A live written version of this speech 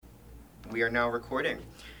We are now recording.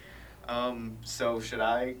 So should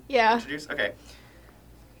I introduce? Okay.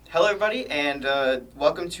 Hello, everybody, and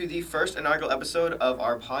welcome to the first inaugural episode of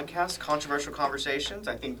our podcast, Controversial Conversations.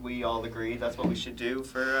 I think we all agree that's what we should do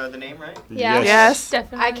for the name, right? Yeah. Yes.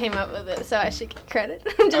 Definitely. I came up with it, so I should get credit.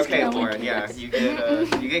 I'm just Okay, Lauryn, yeah, you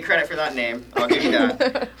get credit for that name. I'll give you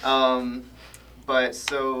that. But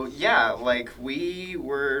so, yeah,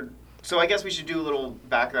 so I guess we should do a little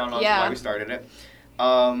background on why we started it.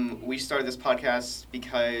 We started this podcast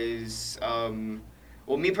because,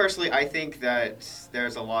 me personally, I think that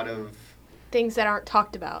there's a lot of things that aren't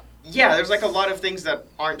talked about. Yeah, there's a lot of things that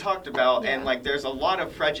aren't talked about, and there's a lot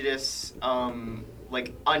of prejudice,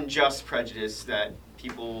 unjust prejudice that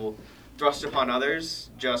people thrust upon others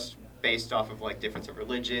just based off of difference of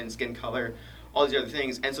religion, skin color, all these other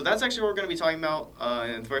things. And so that's actually what we're going to be talking about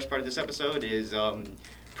in the first part of this episode is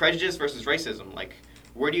prejudice versus racism.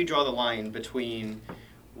 Where do you draw the line between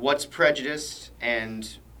what's prejudice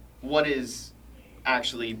and what is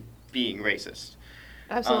actually being racist?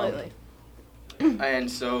 Absolutely.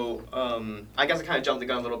 And so I guess I kind of jumped the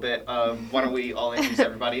gun a little bit. Why don't we all introduce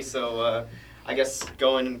everybody? So I guess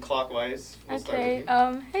going clockwise. We'll Okay.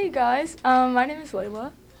 Hey guys. My name is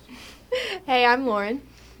Layla. Hey, I'm Lauryn.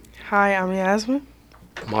 Hi, I'm Yasmin.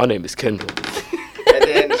 My name is Kendall. And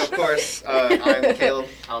then, of course, I'm Caleb.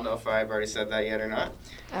 I don't know if I've already said that yet or not.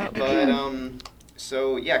 But,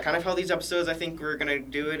 so, yeah, kind of how these episodes, I think we're going to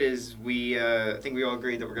do it is I think we all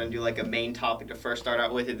agree that we're going to do, a main topic to first start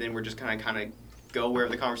out with, and then we're just kind of go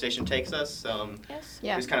wherever the conversation takes us. Yes.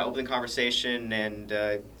 Yeah. Just kind of open the conversation, and,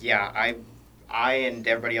 I and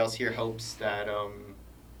everybody else here hopes that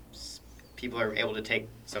people are able to take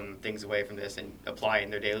some things away from this and apply in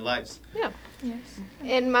their daily lives. Yeah. Yes.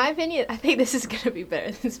 In my opinion, I think this is going to be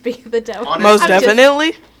better than Speak of the Devil. Honestly, Most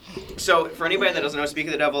definitely. So, for anybody that doesn't know, Speak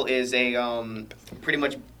of the Devil is a pretty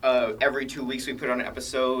much every 2 weeks we put on an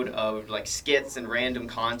episode of skits and random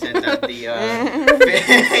content that the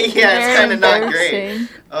it's kind of not great.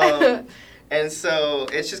 And so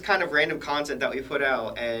it's just kind of random content that we put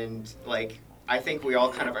out, and I think we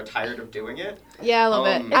all kind of are tired of doing it. Yeah, a little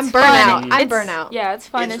bit. It's I'm burnt out. fun. I'm burnt out. Yeah, it's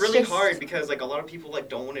fun. It's really hard because a lot of people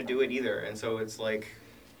don't want to do it either, and so it's I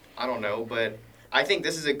don't know, but I think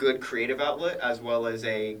this is a good creative outlet as well as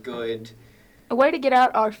a way to get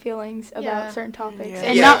out our feelings about certain topics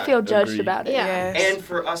and Yeah. not feel judged Agreed. about it. Yeah. Yes. and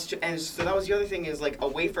for us to, and so that was the other thing is a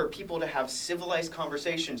way for people to have civilized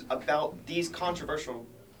conversations about these controversial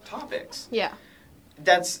topics. Yeah.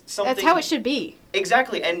 That's something. That's how it should be.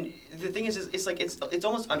 Exactly, and the thing is it's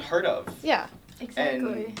almost unheard of. Yeah.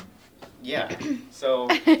 Exactly. And, yeah. So.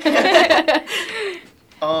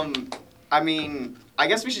 I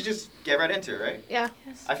guess we should just get right into it, right? Yeah.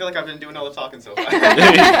 Yes. I feel like I've been doing all the talking so far.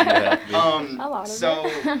 Yeah. A lot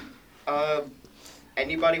of it.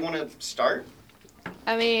 Anybody want to start?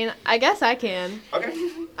 I guess I can. Okay.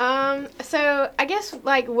 So I guess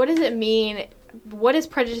what does it mean? What does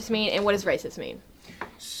prejudice mean, and what does racist mean?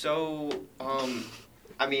 So,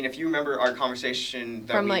 if you remember our conversation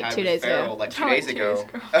that From, we had 2 with days Farrell, ago. 2 days ago,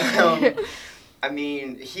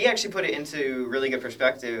 he actually put it into really good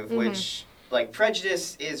perspective, which,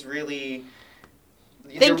 prejudice is really...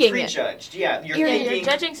 Thinking they're prejudged. Yeah, you're thinking... You're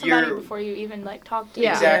judging somebody before you even, talk to them.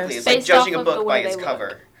 Yeah. Exactly. Yes. It's like Based judging off a of the book by way its they cover.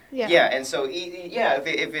 look. Yeah. And so,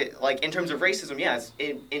 if it in terms of racism, it's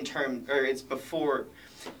it's before...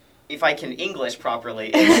 If I can English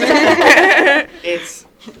properly, it's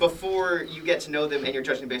before you get to know them and you're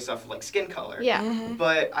judging based off of skin color. Yeah. Mm-hmm.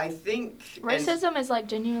 But I think Racism is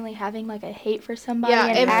genuinely having a hate for somebody Yeah,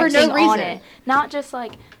 and for acting no on reason. it. Not just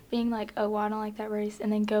being oh, well, I don't like that race, and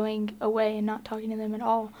then going away and not talking to them at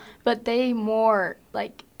all. But they more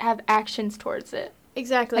have actions towards it.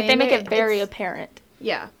 Exactly. They And make it very it's- apparent.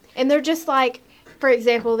 Yeah. And they're just for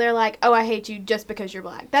example, they're oh, I hate you just because you're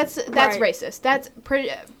black. That's Right. racist. That's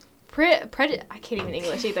prejudice. I can't even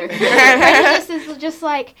English either. Prejudice is just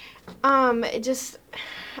I don't know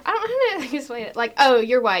how to explain it. Oh,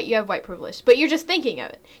 you're white, you have white privilege, but you're just thinking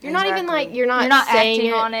of it. You're not even you're not saying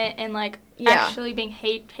acting it. on it and actually being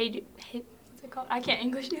hate. What's it called? I can't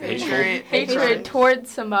English either. Hatred towards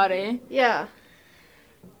somebody. Yeah.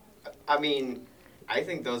 I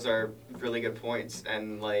think those are really good points,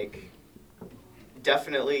 and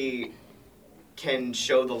definitely can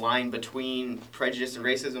show the line between prejudice and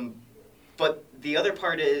racism. But the other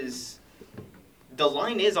part is the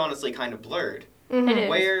line is honestly kind of blurred. Mm-hmm. It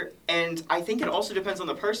is. And I think it also depends on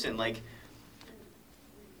the person.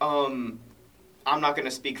 I'm not going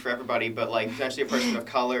to speak for everybody, but potentially a person of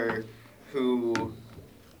color who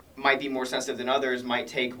might be more sensitive than others might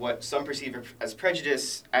take what some perceive as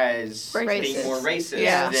prejudice as being Racist. more racist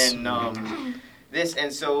Yes. this.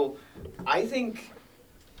 And so I think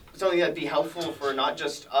something that'd be helpful for not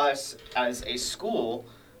just us as a school,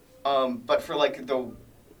 but for like the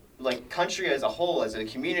country as a whole, as a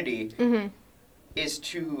community, is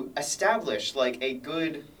to establish like a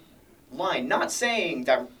good line. Not saying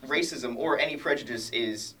that racism or any prejudice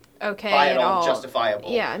is Okay by at all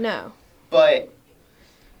justifiable. Yeah, no. But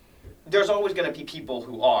there's always going to be people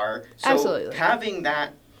who are. So Absolutely. having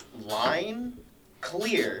that line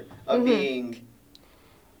clear of being,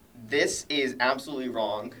 this is absolutely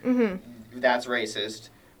wrong, that's racist,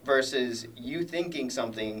 versus you thinking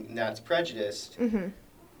something that's prejudiced,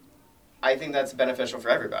 I think that's beneficial for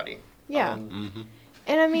everybody. Yeah.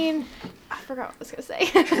 And I mean, I forgot what I was going to say.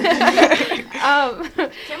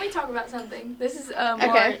 Can we talk about something? This is more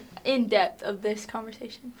Okay. in depth of this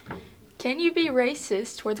conversation. Can you be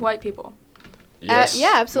racist towards white people? Yes.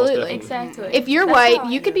 yeah, absolutely. most definitely. Exactly. If you're That's white, how I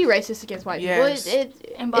you could feel. be racist against white Yes. people.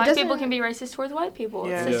 And black doesn't- people can be racist towards white people.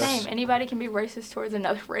 It's the Yes. same. Anybody can be racist towards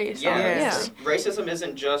another race. Yeah, obviously. racism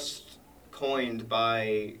isn't just coined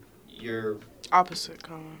by your... Opposite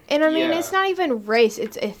color. And I mean, Yeah. it's not even race,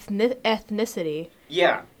 it's ethnicity.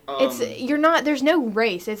 Yeah. There's no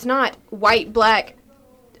race. It's not white, black,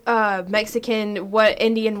 Mexican,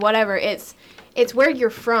 Indian, whatever. It's where you're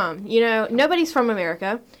from. You know, nobody's from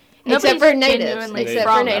America. Except for Nobody's natives. genuinely Except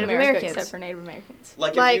from for Native America, Americans. Except for Native Americans.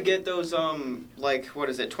 Like, if you get those,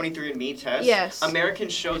 23andMe tests, Yes. American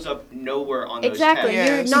shows up nowhere on those Exactly.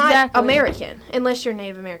 tests. Yes. You're not Exactly. American unless you're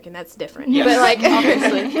Native American. That's different. Yes. But like,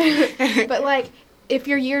 Obviously. but like, if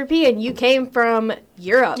you're European, you came from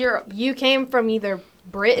Europe. Europe. You came from either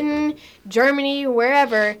Britain, Germany,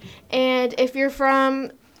 wherever. And if you're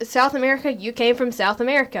from South America, you came from South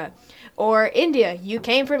America. Or India, you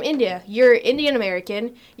came from India. You're Indian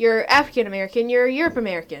American. You're African American. You're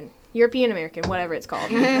European American, whatever it's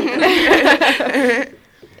called.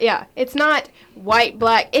 Yeah, it's not white,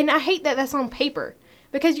 black, and I hate that that's on paper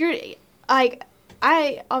because you're like,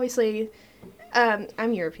 I obviously,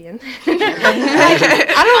 I'm European.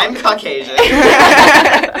 I'm Caucasian.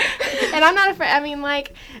 And I'm not afraid. I mean,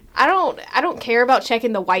 like, I don't care about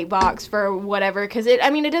checking the white box for whatever because it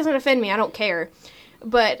doesn't offend me. I don't care.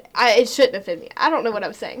 But it shouldn't offend me. I don't know what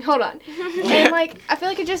I'm saying. Hold on. And, like, I feel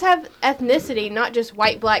like it just have ethnicity, not just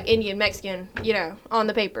white, black, Indian, Mexican, on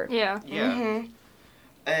the paper. Yeah. Yeah.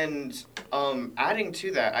 And adding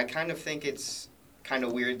to that, I kind of think it's kind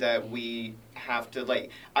of weird that we have to, like,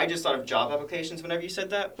 I just thought of job applications whenever you said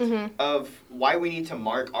that, of why we need to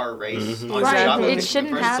mark our race on Right. job It applications shouldn't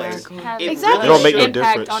in the first have, place. have It Exactly. really It don't make no shouldn't.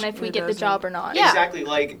 impact difference. on if we It get the doesn't. job or not. Yeah. Exactly,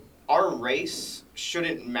 like, our race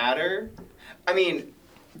shouldn't matter. I mean,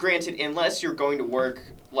 granted, unless you're going to work,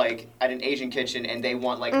 like, at an Asian kitchen and they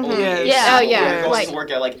want, like, only Yes. Asian Yeah, people, oh, yeah, or they're going like, to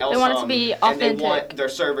work at, like, El they want it to Som, be and they authentic. want their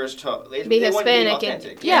servers to Be they want it to Hispanic be and-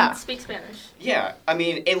 authentic. yeah. Speak Spanish. Yeah, I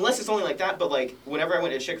mean, unless it's only like that, but, like, whenever I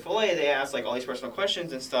went to Chick-fil-A, they asked, like, all these personal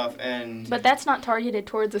questions and stuff, and... But that's not targeted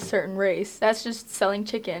towards a certain race. That's just selling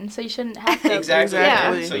chicken. So you shouldn't have to. Exactly.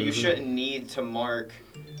 Yeah. So you shouldn't need to mark,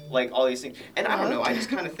 like, all these things. And I don't know, I just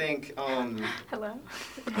kind of think, Hello.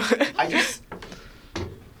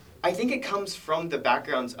 I think it comes from the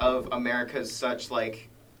backgrounds of America's such, like,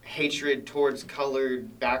 hatred towards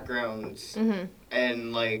colored backgrounds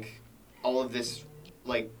and, like, all of this,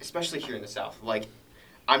 like, especially here in the South. Like,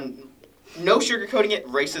 I'm no sugarcoating it,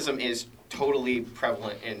 racism is totally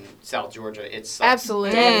prevalent in South Georgia. It's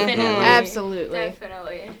Absolutely. Definitely. Absolutely.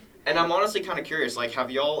 Definitely. And I'm honestly kind of curious, like,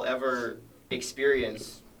 have y'all ever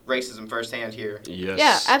experienced racism firsthand here? Yes.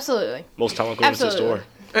 Yeah, absolutely. Most time I go into the store.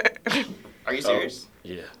 Are you serious?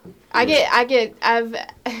 Yeah.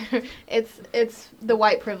 It's the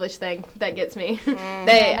white privilege thing that gets me.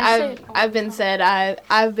 Yeah, I've been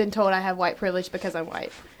told I have white privilege because I'm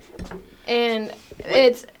white. And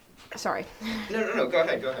it's, sorry. No, go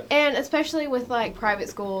ahead. And especially with, like, private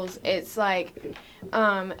schools, it's like,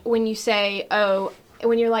 when you say,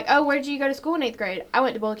 when you're like, oh, where did you go to school in 8th grade? I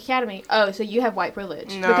went to Bullock Academy. Oh, so you have white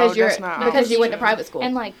privilege. No, because that's not because you went to true. private school.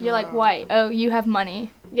 And like you're like white. Oh, you have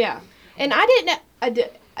money. Yeah. And I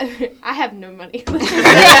have no money. Look,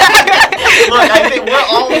 I think we're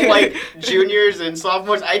all, like, juniors and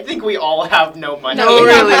sophomores. I think we all have no money. No, you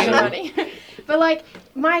don't really. have no money. But, like,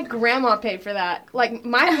 my grandma paid for that. Like,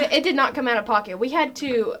 it did not come out of pocket. We had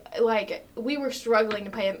to, like, we were struggling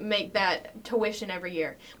to make that tuition every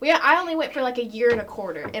year. I only went for, like, a year and a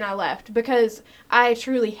quarter, and I left because I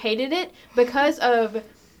truly hated it because of,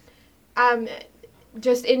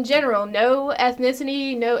 just in general, no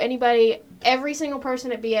ethnicity, no anybody. Every single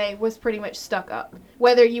person at BA was pretty much stuck up.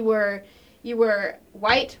 Whether you were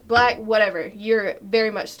white, black, whatever, you're very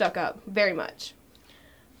much stuck up. Very much.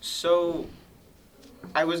 So,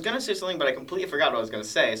 I was gonna say something, but I completely forgot what I was gonna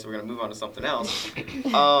say, so we're gonna move on to something else.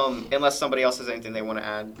 Unless somebody else has anything they want to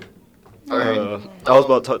add. All right. I was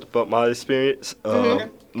about to talk about my experience.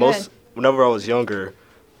 Good. Whenever I was younger,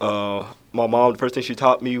 my mom, the first thing she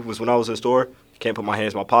taught me was when I was in the store, you can't put my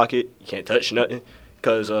hands in my pocket, you can't touch nothing,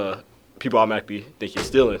 because people automatically think you're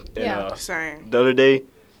stealing. And, Same. the other day,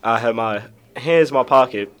 I had my hands in my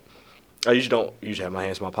pocket. I don't usually have my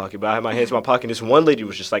hands in my pocket, but I had my hands in my pocket, and this one lady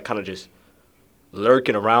was just like kind of just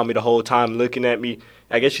lurking around me the whole time, looking at me.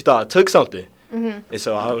 I guess she thought I took something. And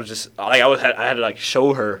so I was just, I had to like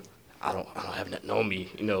show her, I don't have nothing on me,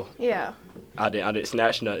 you know. Yeah. I didn't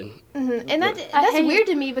snatch nothing. And that's weird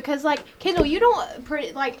to me because, like, Kendall, you don't,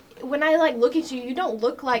 when I, like, look at you, you don't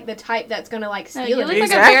look like the type that's going to, like, steal you look it. like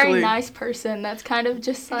a very nice person that's kind of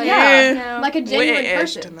just like, you know. Like a genuine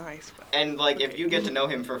person. Nice. And, like, if you get to know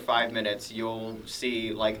him for 5 minutes, you'll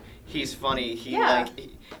see, like, he's funny. He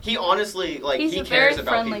honestly, like, He's he a cares very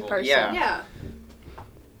about friendly people. person. Yeah.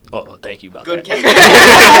 Oh, thank you about Good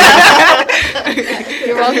that. Kendall.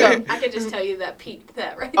 You're welcome. I could just tell you that peaked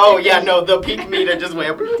that right Oh, there. yeah, no, the peak meter just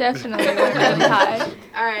went. Definitely went really high.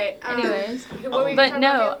 All right. Anyways, what were you but talking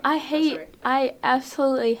no, about? I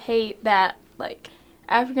absolutely hate that, like,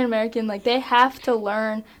 African American, like, they have to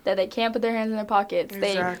learn that they can't put their hands in their pockets.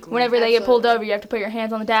 Exactly. Whenever they get pulled Absolutely. over, you have to put your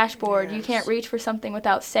hands on the dashboard. You Yes. can't reach for something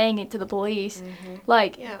without saying it to the police.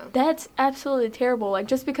 Like, that's absolutely terrible. Like,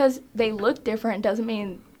 just because they look different doesn't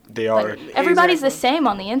mean, They are. like, everybody's the Exactly. same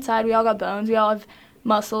on the inside. We all got bones. We all have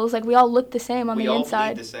muscles. Like, we all look the same on We the all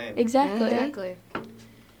inside. bleed the same. Exactly. Exactly.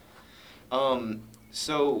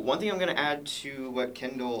 So one thing I'm going to add to what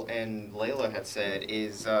Kendall and Layla had said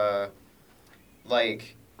is,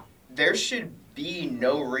 like, there should be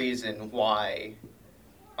no reason why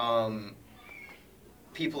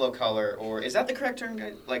people of color, or is that the correct term,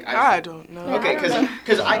 guys? Like, I don't know. Okay, I don't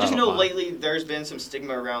because I just know know. lately there's been some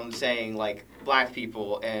stigma around saying, like, black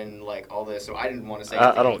people and, like, all this, so I didn't want to say I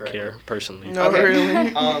anything don't incorrectly. care, personally. No, Okay.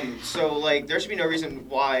 really. So, like, there should be no reason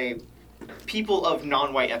why people of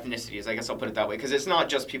non-white ethnicities, I guess I'll put it that way, because it's not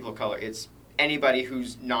just people of color, it's anybody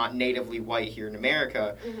who's not natively white here in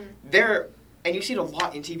America. They're, and you see it a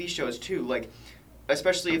lot in TV shows, too, like,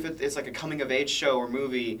 especially if it's like a coming-of-age show or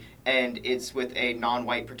movie, and it's with a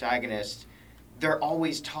non-white protagonist, they're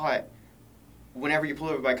always taught, whenever you pull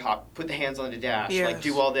over by a cop, put the hands on the dash, like, Yes.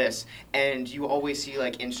 do all this. And you always see,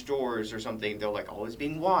 like, in stores or something, they're, like, always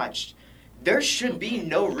being watched. There should be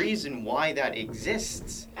no reason why that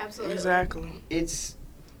exists. Absolutely. Exactly. It's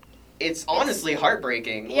honestly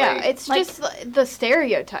heartbreaking. Yeah, Like, it's just the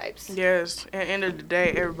stereotypes. Yes. At the end of the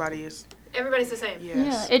day, everybody is. Everybody's the same.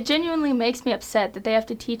 Yes. Yeah, it genuinely makes me upset that they have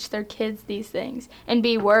to teach their kids these things and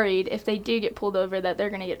be worried if they do get pulled over that they're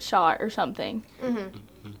going to get shot or something.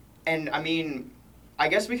 and, I mean, I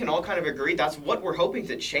guess we can all kind of agree that's what we're hoping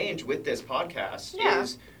to change with this podcast. Yeah.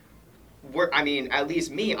 I mean, at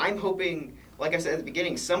least me, I'm hoping, like I said at the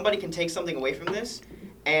beginning, somebody can take something away from this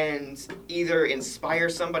and either inspire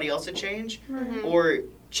somebody else to change or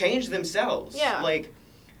change themselves. Yeah. Like,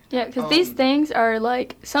 Yeah, because these things are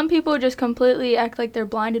like, some people just completely act like they're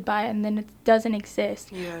blinded by it and then it doesn't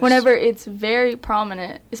exist. Yes. Whenever it's very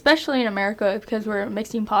prominent, especially in America, because we're a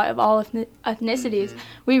mixing pot of all ethnicities,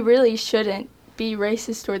 we really shouldn't be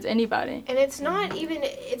racist towards anybody. And it's not even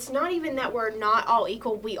that we're not all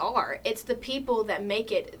equal. We are. It's the people that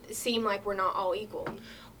make it seem like we're not all equal.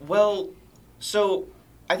 well, so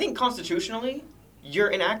I think constitutionally, you're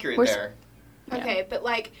inaccurate We're there. Yeah. Okay, but,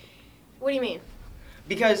 like, what do you mean?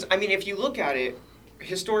 Because, I mean, if you look at it,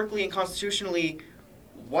 historically and constitutionally,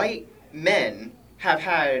 white men have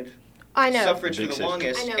had I know. suffrage for Big the system.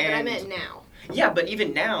 longest. I know, but I meant now. Yeah, but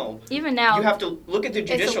even now, Even now, you have to look at the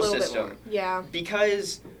It's a judicial little bit system. more. Yeah.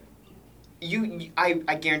 Because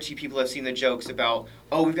I guarantee people have seen the jokes about,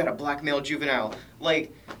 oh, we've got a black male juvenile.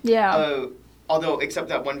 Like, yeah. although, except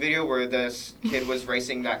that one video where this kid was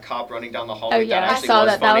racing that cop running down the hallway. Oh, yeah, that I actually saw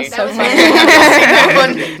was that. That funny. was so That was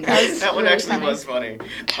funny. that one really actually funny. was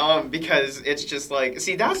funny. Because it's just like,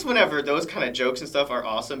 see, that's whenever those kind of jokes and stuff are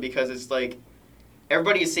awesome, because it's like,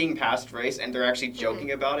 everybody is seeing past race and they're actually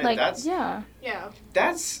joking about it. Like, Yeah.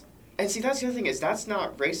 And see, that's the other thing is that's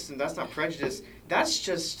not racism, that's not prejudice. That's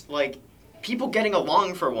just like people getting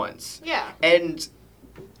along for once. Yeah. And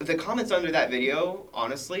the comments under that video,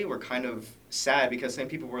 honestly, were kind of sad because some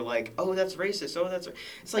people were like, "Oh, that's racist. Oh, that's."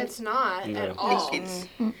 It's like It's not No. at all.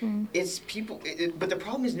 it's people. But the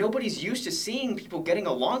problem is nobody's used to seeing people getting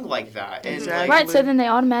along like that. And Exactly. like, Right, so then they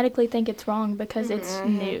automatically think it's wrong because it's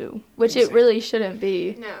new, which it really shouldn't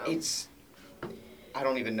be. No. it's. I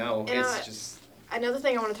don't even know. And It's just. Another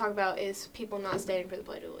thing I want to talk about is people not standing for the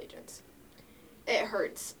Pledge of Allegiance. it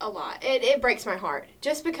hurts a lot. It breaks my heart.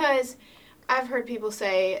 Just because I've heard people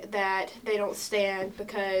say that they don't stand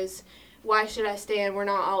because why should I stand? We're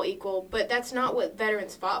not all equal. But that's not what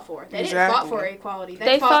veterans fought for. They didn't fight for equality.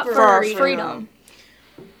 They fought for our freedom.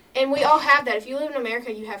 And we all have that. If you live in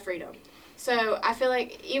America, you have freedom. So I feel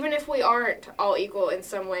like even if we aren't all equal in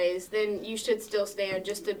some ways, then you should still stand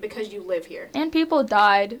because you live here. And people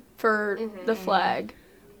died for the flag.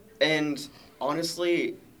 And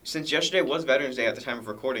honestly, since yesterday was Veterans Day at the time of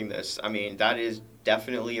recording this, I mean, that is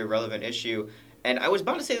definitely a relevant issue. And I was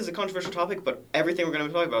about to say this is a controversial topic, but everything we're going to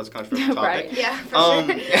be talking about is a controversial topic. Right. Yeah, for sure.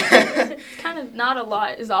 It's kind of not a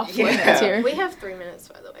lot is off limits here. We have 3 minutes,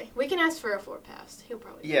 by the way. We can ask for a floor pass. He'll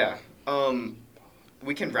probably. Yeah.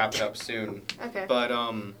 We can wrap it up soon. Okay. But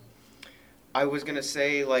I was going to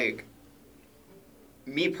say, like,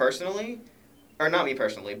 me personally, or not me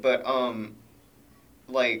personally, but,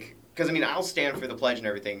 like, because, I mean, I'll stand for the pledge and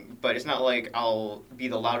everything, but it's not like I'll be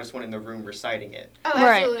the loudest one in the room reciting it. Oh,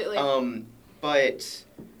 Right. absolutely. But,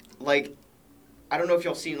 like, I don't know if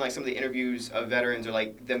y'all seen, like, some of the interviews of veterans or,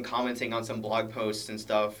 like, them commenting on some blog posts and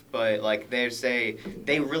stuff, but, like, they say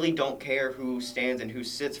they really don't care who stands and who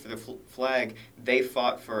sits for the flag. They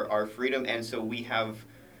fought for our freedom, and so we have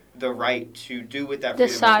the right to do with that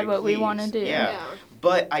freedom Decide as what we please. want to do. Yeah.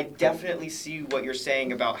 But I definitely see what you're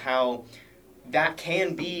saying about how that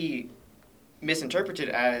can be misinterpreted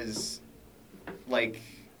as, like,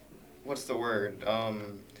 what's the word?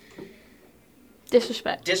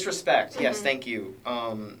 Disrespect. Disrespect, yes, thank you.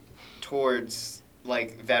 Towards,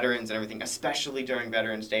 like, veterans and everything, especially during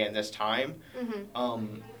Veterans Day and this time.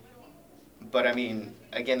 But, I mean,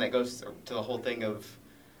 again, that goes to the whole thing of,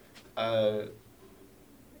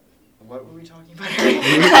 what were we talking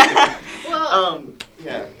about? Well,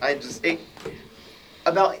 yeah,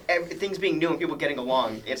 about things being new and people getting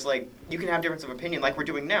along. It's like, you can have difference of opinion like we're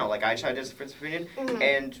doing now. Like, I just had a difference of opinion,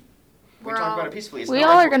 and we talk about it peacefully. It's We not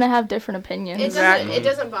all like are going to have different opinions. it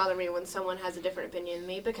doesn't bother me when someone has a different opinion than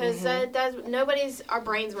me because our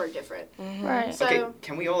brains work different. Right. So, okay,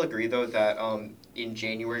 can we all agree, though, that in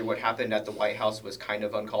January what happened at the White House was kind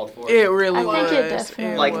of uncalled for? It really I was. think it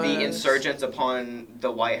definitely Like, was. the insurgents upon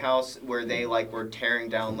the White House where they, like, were tearing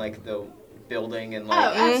down, like, the building and,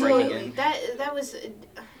 like, breaking absolutely. in. That was...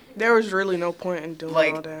 There was really no point in doing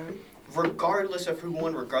Like, all that. Regardless of who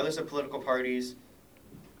won, regardless of political parties,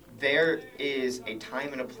 there is a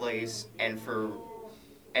time and a place and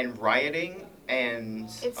rioting and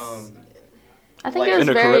I think like- it was In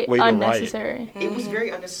a very correct way to riot. unnecessary. it was very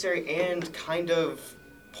unnecessary and kind of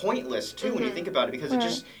pointless too when you think about it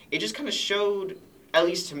because it just kind of showed, at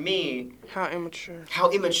least to me, How immature. how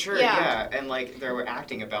immature Yeah. and like they were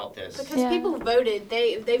acting about this. Because people voted.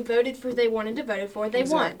 They voted for who they wanted to vote for. They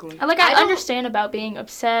won. Exactly. Like, I I don't- understand about being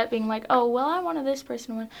upset, being like, oh, well, I wanted this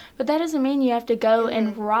person to win. But that doesn't mean you have to go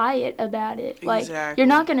and riot about it. Like, Exactly. you're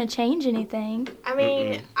not going to change anything. I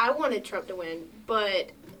mean, I wanted Trump to win,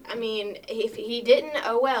 but I mean, if he didn't,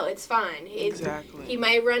 oh well, it's fine. Exactly. He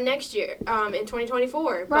may run next year, in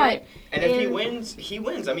 2024. Right. And if he and- wins, he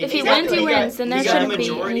wins. I mean, If he exactly. wins, he wins, then there he got a shouldn't be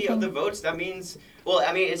majority of anything. the votes. That means, well,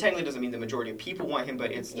 I mean, it technically doesn't mean the majority of people want him,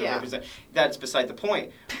 but it's the represent. That's beside the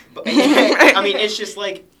point. But, I mean, it's just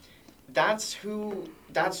like that's who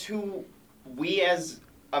we as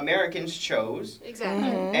Americans chose, Exactly.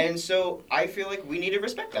 and so I feel like we need to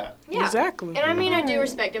respect that. Yeah. Exactly. And I mean, I do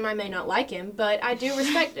respect him. I may not like him, but I do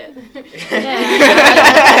respect it.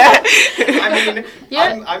 I mean,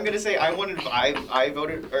 Yeah. I'm gonna say I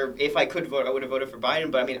voted, or if I could vote, I would have voted for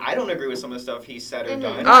Biden. But I mean, I don't agree with some of the stuff he said or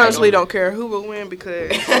done. I honestly don't care who will win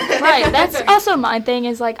because Right. That's also my thing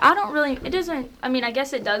is, like, I don't really, it doesn't, I mean, I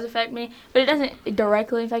guess it does affect me, but it doesn't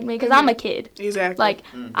directly affect me because I'm a kid. exactly. Like,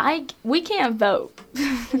 we can't vote.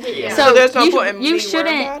 Yeah. so there's no you, point in me you worrying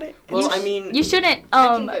shouldn't, about it. Well, I mean, you shouldn't, I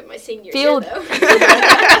can vote my senior feel- year, though.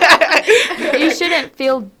 you shouldn't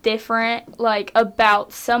feel different, like,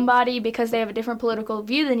 about somebody because they have a different political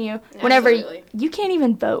view than you whenever Absolutely. you can't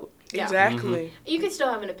even vote. Yeah. Exactly. You can still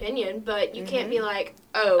have an opinion, but you can't be like,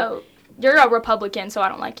 oh, Oh, you're a Republican, so I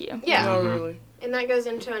don't like you. yeah. No, really. And that goes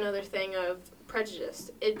into another thing of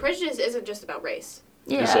prejudice. Prejudice isn't just about race.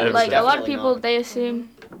 Yeah, It's like, a lot of definitely people, not. they assume...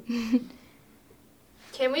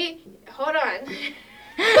 Can we hold on?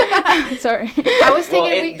 Sorry. I was well,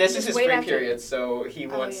 thinking this is his wait free after- period, so he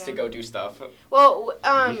wants yeah. to go do stuff. Well,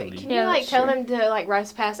 Usually. can Yeah, you like that's tell true. them to like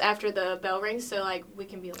rise past after the bell rings so like we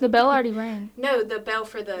can be like, The bell already rang. no, the bell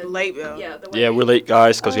for the Late bell. yeah the Yeah, we're late,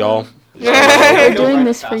 guys, because y'all. We're Go doing right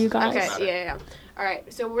this past for you it, doesn't guys. matter. Okay, yeah. All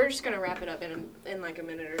right, so we're just gonna wrap it up in like a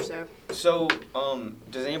minute or so. So,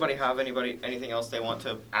 does anybody have anything else they want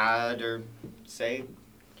to add or say?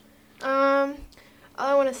 All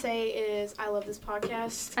I want to say is I love this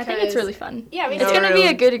podcast. I think it's 'cause- really fun. Yeah, me It's too. going to be a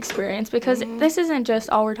really. good experience because this isn't just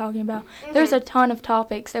all we're talking about. There's a ton of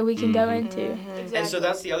topics that we can go into. Exactly. And so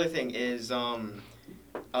that's the other thing is, I'm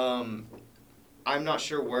not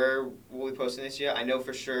sure where we'll be posting this yet. I know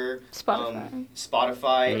for sure Spotify.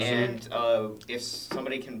 Spotify, and if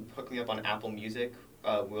somebody can hook me up on Apple Music,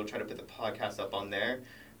 we'll try to put the podcast up on there.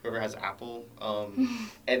 Whoever has Apple,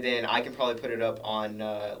 and then I can probably put it up on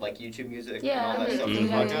like YouTube Music and all that stuff for the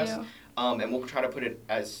podcast. And we'll try to put it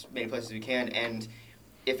as many places as we can. And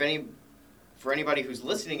for anybody who's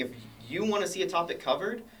listening, if you want to see a topic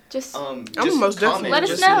covered, Just just most definitely. comment, Let us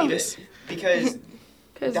just know. leave it. Because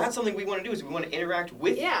 'cause that's something we want to do is we want to interact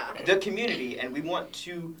with the community, and we want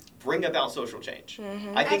to bring about social change.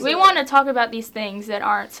 I think we want to talk about these things that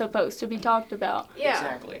aren't supposed to be talked about. Yeah.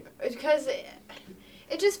 exactly. Because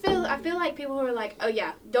it just I feel like people who are like, oh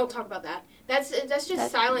yeah, don't talk about that. That's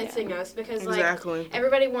just silencing us because like Exactly.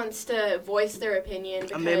 everybody wants to voice their opinion.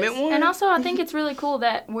 Because, Amendment 1. And also, I think it's really cool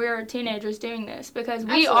that we're teenagers doing this because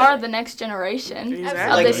we Absolutely. are the next generation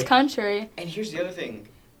Exactly. of this country. And here's the other thing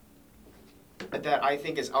that I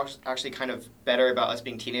think is actually kind of better about us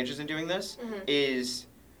being teenagers and doing this is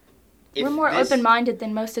if We're more this- open-minded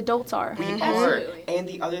than most adults are. We are. Absolutely. And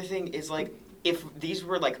the other thing is like if these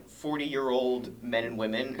were like 40-year-old men and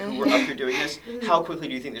women who were up here doing this, how quickly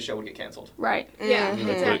do you think the show would get canceled? Right. Yeah, Mhm.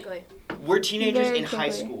 exactly. We're teenagers Very in high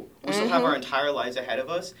quickly. school. We still have our entire lives ahead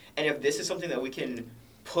of us, and if this is something that we can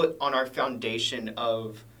put on our foundation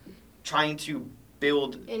of trying to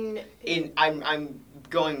build I'm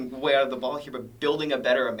going way out of the ball here, but building a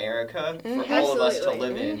better America for all of us to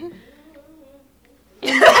live in.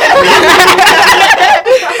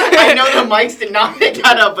 I know the mics did not pick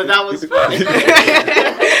that up, but that was funny.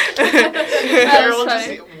 Carol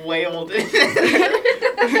funny. just wailed.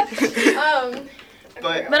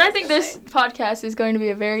 But I think this podcast is going to be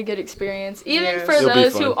a very good experience, even Yes. for It'll be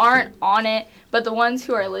those who fun. aren't on it, but the ones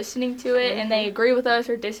who are listening to it and they agree with us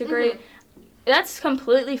or disagree. That's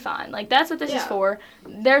completely fine. Like, that's what this is for.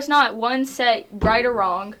 There's not one set right or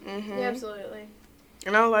wrong. Yeah, absolutely.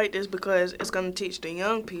 And I like this because it's going to teach the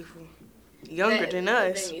young people, younger than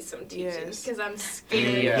us. They need some teaching Yes. because I'm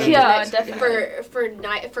scared. Yeah. Definitely.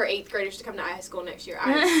 For 8th graders to come to high school next year.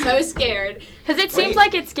 I'm so scared. Because it seems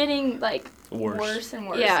like it's getting, like, worse and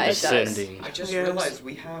worse. Yeah, it does. Ascending. I just Yes. realized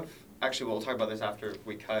we have, actually we'll talk about this after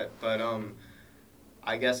we cut, but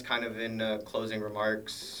I guess kind of in closing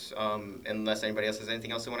remarks, unless anybody else has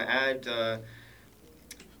anything else they want to add,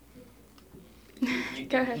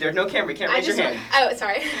 Go ahead. There's no camera, you can't raise your hand. Oh,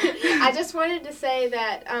 sorry. I just wanted to say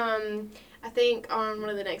that I think on one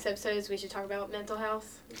of the next episodes we should talk about mental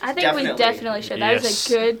health. I think we Definitely. definitely should. That is Yes.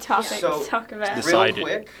 a good topic So, to talk about. This- Real Decided.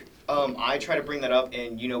 quick, I try to bring that up,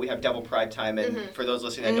 and we have Devil Pride Time, and for those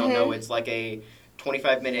listening that don't know, it's like a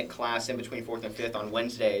 25-minute class in between 4th and 5th on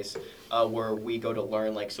Wednesdays, where we go to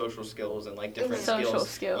learn like social skills and like different Social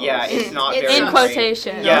skills. Yeah, it's not It's very In not great.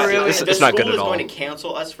 quotation. Yeah, really. the It's not school good at is going all. to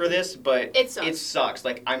cancel us for this, but It sucks.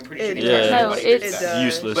 Like I'm pretty sure It they does. text No, everybody it's- for that.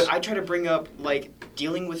 Useless. But I try to bring up like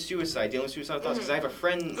dealing with suicidal thoughts because I have a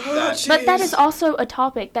friend Oh, that. But that is also a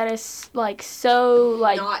topic that is like so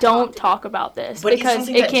like Not don't talked talk about this But it's because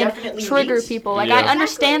something it that can definitely trigger needs- people. Like Yeah. I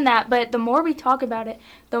understand that, but the more we talk about it,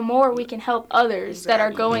 the more we can help others that are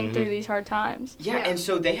Exactly. going through these hard times. Yeah, and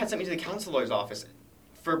so they had sent me to the counselor's office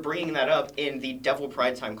for bringing that up in the Devil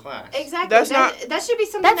Pride Time class. Exactly. That's that should be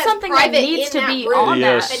something That's that's something that private needs in to that be room. on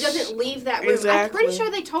Yes. that. It doesn't leave that room. I'm Exactly. pretty sure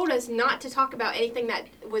they told us not to talk about anything that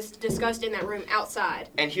was discussed in that room outside.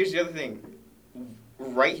 And here's the other thing.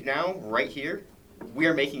 Right now, right here, we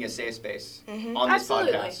are making a safe space on this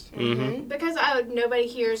Absolutely. podcast. Mm-hmm. Because nobody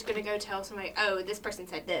here is going to go tell somebody, oh, this person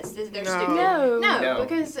said this. They're No. stupid. No. No.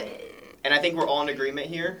 Because And I think we're all in agreement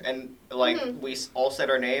here, and like we all said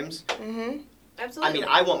our names. absolutely. I mean,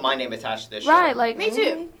 I want my name attached to this show. Right, like Me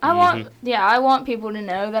too. I want people to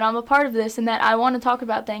know that I'm a part of this and that I want to talk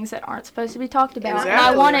about things that aren't supposed to be talked about. And I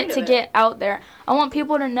Exactly. want Right it to of it. get out there. I want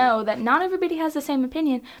people to know that not everybody has the same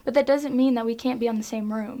opinion, but that doesn't mean that we can't be on the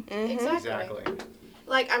same room. Exactly.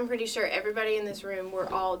 Like, I'm pretty sure everybody in this room, we're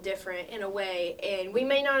all different in a way, and we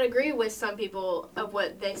may not agree with some people of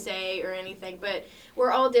what they say or anything, but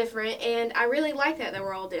we're all different, and I really like that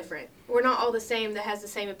we're all different. We're not all the same that has the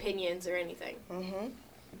same opinions or anything.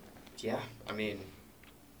 Yeah, I mean,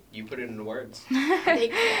 you put it into words. Thank you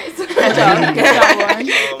guys. Good job. Good job,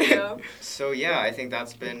 Lauryn. Yeah. So yeah, I think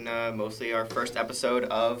that's been mostly our first episode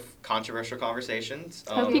of Controversial Conversations.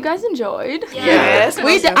 Hope you guys enjoyed. Yeah. Yes.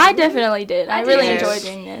 I definitely did. I really did. enjoyed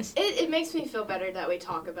doing this. It makes me feel better that we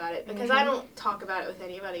talk about it because I don't talk about it with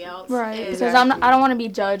anybody else. Right. And- Because I don't want to be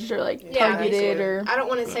judged or like Yeah, targeted or. I don't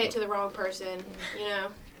want to say it to the wrong person, you know.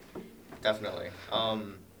 Definitely.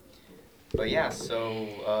 But yeah,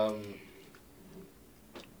 so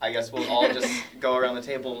I guess we'll all just go around the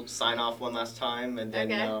table, sign off one last time, and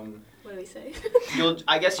then Okay. What do we say?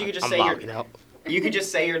 I guess you could just I'm say logging out. you could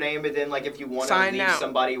just say your name, and then like if you want to Sign leave out.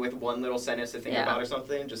 somebody with one little sentence to think Yeah. about or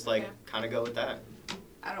something, just like Yeah. kind of go with that.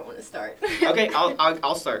 I don't want to start. Okay,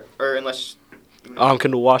 I'll start, or unless. I'm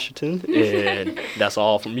Kendall Washington, and that's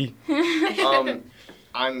all from me.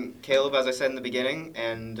 I'm Caleb, as I said in the beginning,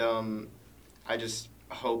 and I just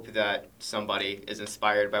hope that somebody is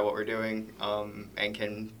inspired by what we're doing and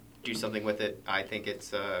can do something with it. I think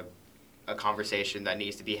it's a conversation that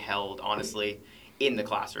needs to be held, honestly, in the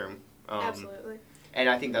classroom. Absolutely. And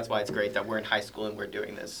I think that's why it's great that we're in high school and we're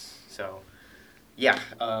doing this. So, yeah.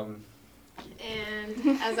 And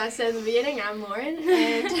as I said in the beginning, I'm Lauryn,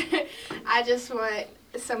 and I just want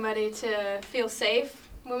somebody to feel safe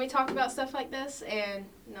when we talk about stuff like this and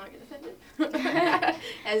not get offended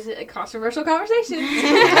as a controversial conversation.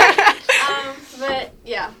 But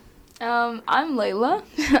yeah. I'm Layla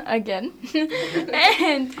again,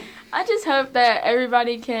 and I just hope that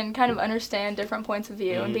everybody can kind of understand different points of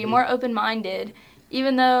view and be more open-minded,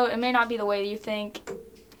 even though it may not be the way you think.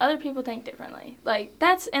 Other people think differently. Like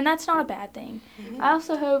that's not a bad thing. I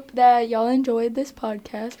also hope that y'all enjoyed this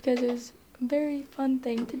podcast because it was a very fun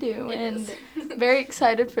thing to do and very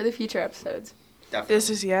excited for the future episodes. Definitely. This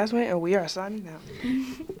is Yasmin, and we are signing out.